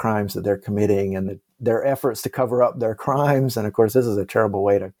and the crimes that they're committing and their efforts to cover up their crimes. And of course, this is a terrible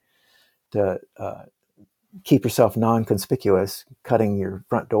way to keep yourself non-conspicuous, cutting your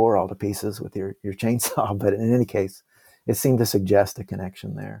front door all to pieces with your chainsaw. But in any case, it seemed to suggest a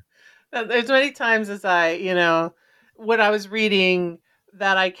connection there. There's many times as when I was reading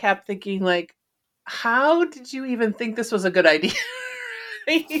that, I kept thinking, like, how did you even think this was a good idea?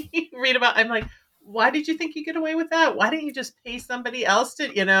 Read about, I'm like, why did you think you get away with that? Why didn't you just pay somebody else to,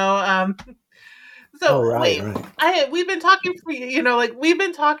 So right. we've been talking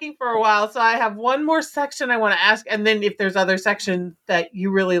for a while. So I have one more section I want to ask, and then if there's other sections that you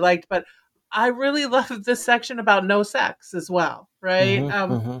really liked, but I really love this section about no sex as well,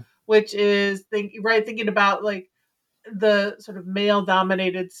 right? Which is thinking about like the sort of male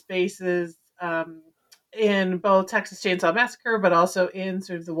dominated spaces in both Texas Chainsaw Massacre, but also in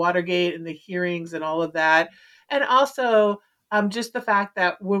sort of the Watergate and the hearings and all of that, and also just the fact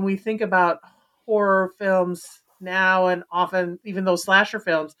that when we think about horror films now, and often even those slasher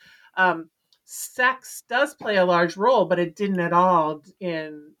films, sex does play a large role, but it didn't at all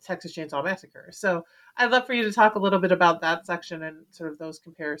in Texas Chainsaw Massacre. So I'd love for you to talk a little bit about that section and sort of those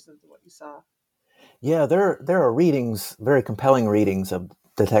comparisons to what you saw. Yeah, there are readings, very compelling readings of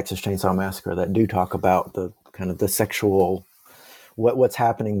the Texas Chainsaw Massacre that do talk about the kind of the sexual, what's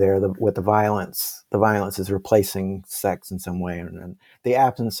happening there, with the violence. The violence is replacing sex in some way, and the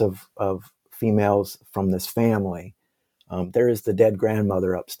absence of females from this family. There is the dead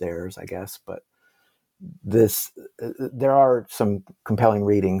grandmother upstairs, I guess, but there are some compelling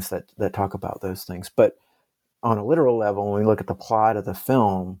readings that talk about those things. But on a literal level, when we look at the plot of the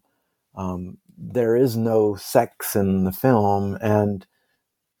film, there is no sex in the film. And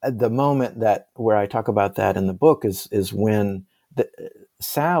at the moment where I talk about that in the book is when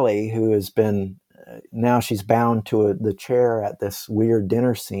Sally, who has been, now she's bound to the chair at this weird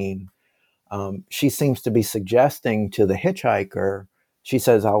dinner scene, she seems to be suggesting to the hitchhiker, she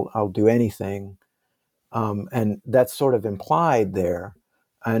says, I'll do anything. And that's sort of implied there.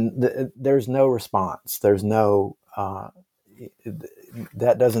 And there's no response. There's no,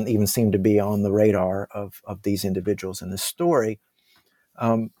 that doesn't even seem to be on the radar of these individuals in this story.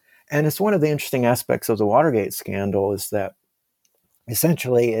 And it's one of the interesting aspects of the Watergate scandal is that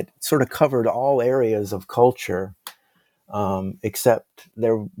essentially it sort of covered all areas of culture, except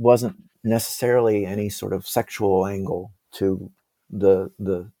there wasn't necessarily any sort of sexual angle to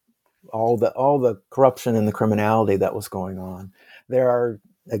all the corruption and the criminality that was going on. There are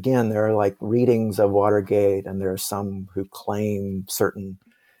like readings of Watergate, and there are some who claim certain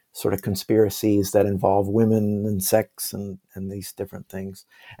sort of conspiracies that involve women and sex and these different things.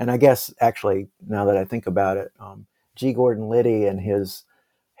 And I guess actually, now that I think about it, G. Gordon Liddy and his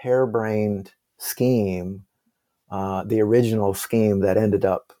harebrained scheme, the original scheme that ended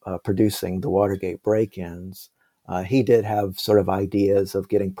up producing the Watergate break-ins, he did have sort of ideas of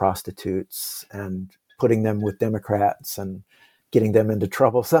getting prostitutes and putting them with Democrats and getting them into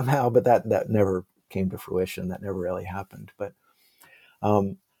trouble somehow, but that never came to fruition. That never really happened. But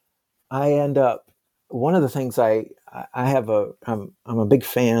I end up, one of the things I'm a big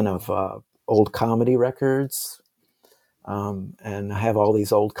fan of old comedy records. And I have all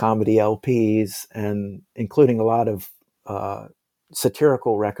these old comedy LPs, and including a lot of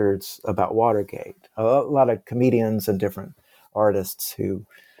satirical records about Watergate. A lot of comedians and different artists who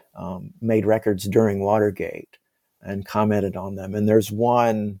made records during Watergate and commented on them. And there's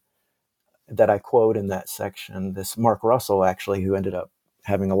one that I quote in that section, this Mark Russell, actually, who ended up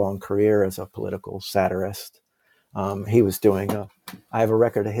having a long career as a political satirist. He was I have a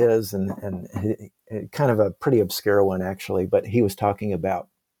record of his, and kind of a pretty obscure one, actually, but he was talking about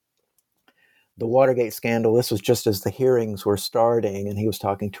the Watergate scandal. This was just as the hearings were starting, and he was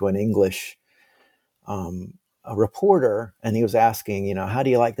talking to an English a reporter, and he was asking, how do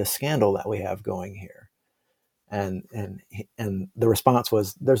you like the scandal that we have going here? And the response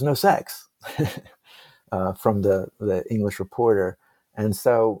was, there's no sex, from the English reporter. And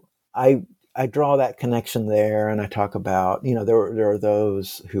so I draw that connection there, and I talk about, there are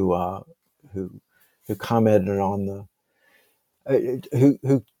those who commented on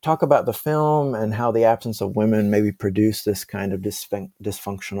who talk about the film and how the absence of women maybe produced this kind of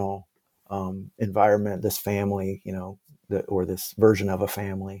dysfunctional environment, this family, or this version of a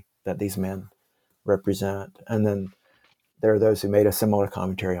family that these men represent. And then there are those who made a similar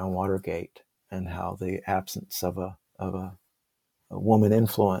commentary on Watergate and how the absence of a woman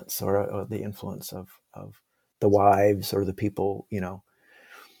influence, or the influence of the wives or the people,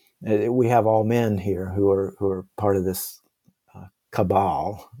 we have all men here who are part of this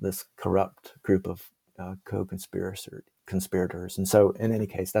cabal, this corrupt group of co-conspirators. And so in any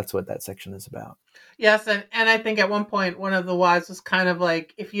case, that's what that section is about. Yes. And I think at one point, one of the wives was kind of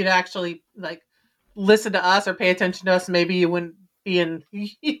like, if you'd actually like listen to us or pay attention to us, maybe you wouldn't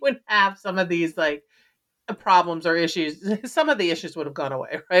have some of these like problems or issues. Some of the issues would have gone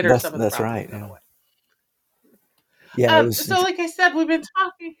away, right? Or some of the that's problems right. would have gone away. Yeah. So like I said, we've been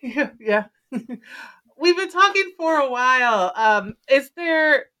talking. Yeah. We've been talking for a while. Is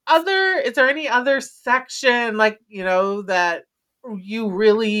there any other section, like, that you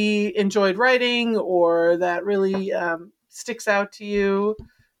really enjoyed writing, or that really sticks out to you?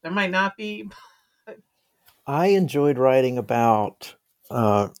 There might not be. I enjoyed writing about,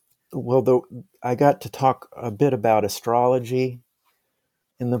 I got to talk a bit about astrology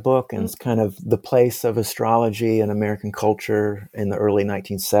in the book, and it's kind of the place of astrology in American culture in the early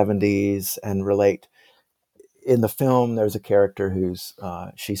 1970s, and relate. In the film, there's a character who's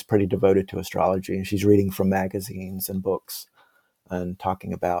she's pretty devoted to astrology, and she's reading from magazines and books and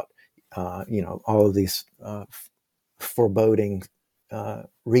talking about all of these foreboding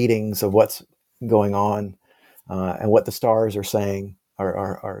readings of what's going on and what the stars are saying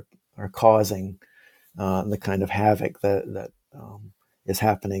are causing the kind of havoc that is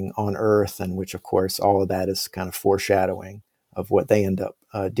happening on Earth, and which, of course, all of that is kind of foreshadowing of what they end up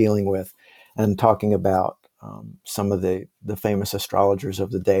dealing with, and talking about some of the famous astrologers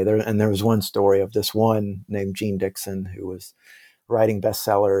of the day. There was one story of this one named Jeane Dixon, who was writing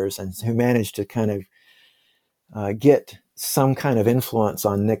bestsellers and who managed to kind of get some kind of influence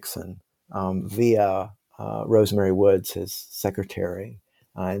on Nixon via Rosemary Woods, his secretary,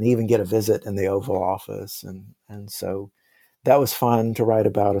 and even get a visit in the Oval Office. And so that was fun to write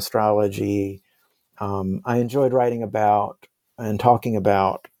about astrology. I enjoyed writing about and talking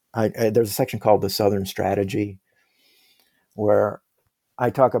about, there's a section called The Southern Strategy, where I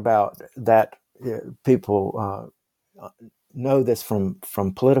talk about that. People know this from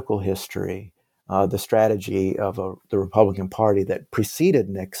political history, the strategy of the Republican Party that preceded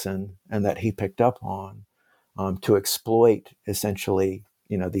Nixon and that he picked up on to exploit essentially,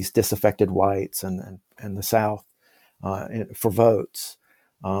 these disaffected whites and the South for votes,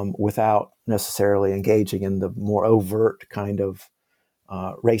 without necessarily engaging in the more overt kind of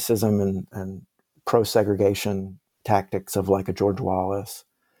racism and pro-segregation tactics of like a George Wallace.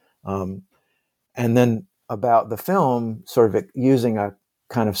 And then about the film, sort of using a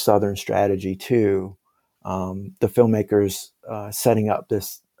kind of Southern strategy too. The filmmakers setting up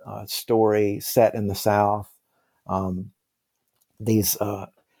this story set in the South, these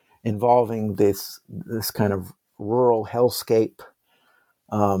involving this kind of rural hellscape,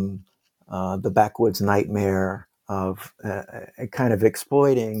 the backwoods nightmare of kind of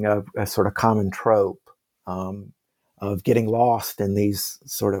exploiting a sort of common trope of getting lost in these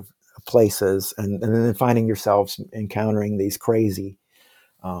sort of places and then finding yourselves encountering these crazy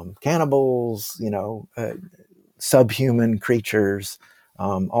cannibals, subhuman creatures,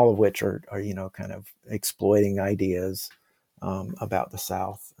 all of which are kind of exploiting ideas about the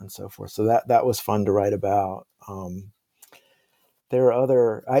South and so forth. So that was fun to write about. There are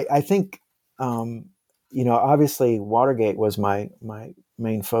other, I think, obviously Watergate was my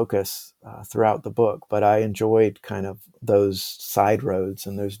main focus throughout the book, but I enjoyed kind of those side roads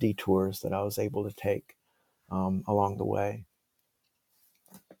and those detours that I was able to take along the way.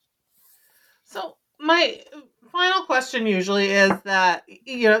 So my final question usually is that,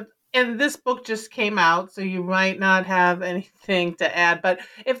 and this book just came out, so you might not have anything to add, but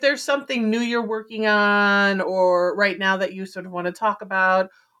if there's something new you're working on or right now that you sort of want to talk about,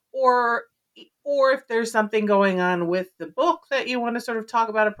 or if there's something going on with the book that you want to sort of talk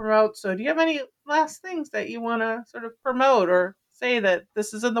about or promote. So do you have any last things that you want to sort of promote or say that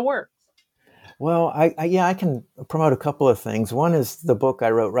this is in the works? Well, I can promote a couple of things. One is the book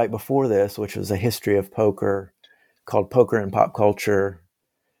I wrote right before this, which was a history of poker called Poker and Pop Culture,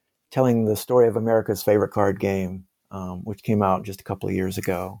 telling the story of America's favorite card game, which came out just a couple of years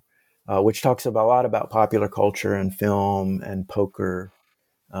ago, which talks about a lot about popular culture and film and poker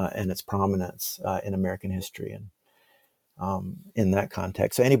and its prominence in American history and in that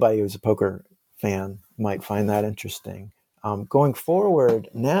context. So anybody who's a poker fan might find that interesting. Going forward,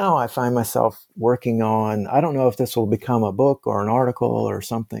 now I find myself working on, I don't know if this will become a book or an article or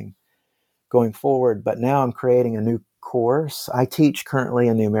something going forward, but now I'm creating a new course. I teach currently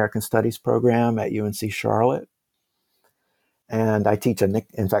in the American Studies program at UNC Charlotte. And I teach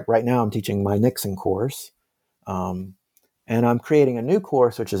in fact, right now I'm teaching my Nixon course. And I'm creating a new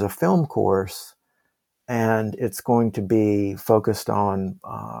course, which is a film course. And it's going to be focused on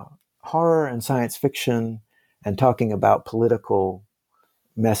horror and science fiction and talking about political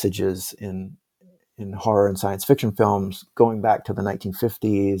messages in horror and science fiction films going back to the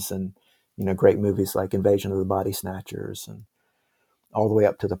 1950s and, great movies like Invasion of the Body Snatchers and all the way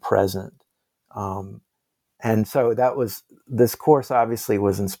up to the present. And so this course obviously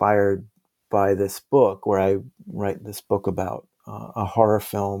was inspired by this book where I write this book about a horror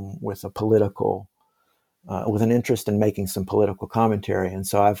film with with an interest in making some political commentary. And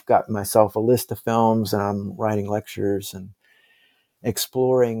so I've got myself a list of films and I'm writing lectures and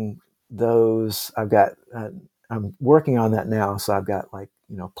exploring those. I'm working on that now. So I've got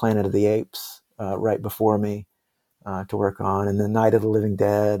Planet of the Apes right before me to work on, and then Night of the Living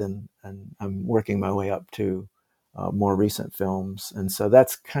Dead. And I'm working my way up to more recent films. And so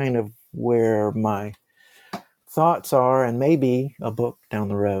that's kind of where my thoughts are, and maybe a book down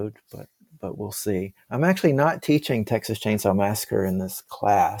the road, but we'll see. I'm actually not teaching Texas Chainsaw Massacre in this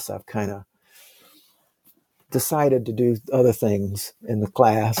class. I've kind of decided to do other things in the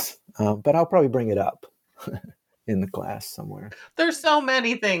class, but I'll probably bring it up in the class somewhere. There's so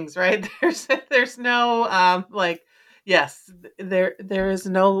many things, right? There's no yes, there is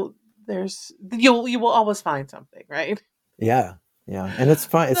no, you will always find something, right? Yeah. And it's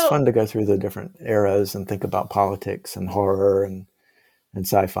fun. It's fun to go through the different eras and think about politics and horror and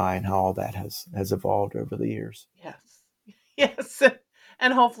sci-fi and how all that has evolved over the years. Yes.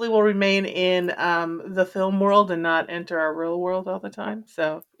 And hopefully we'll remain in the film world and not enter our real world all the time.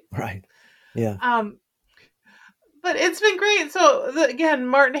 So right. Yeah. But it's been great. So again,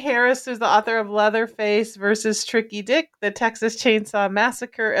 Martin Harris is the author of Leatherface versus Tricky Dick, the Texas Chainsaw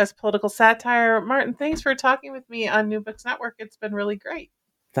Massacre as political satire. Martin, thanks for talking with me on New Books Network. It's been really great.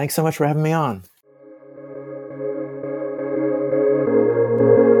 Thanks so much for having me on.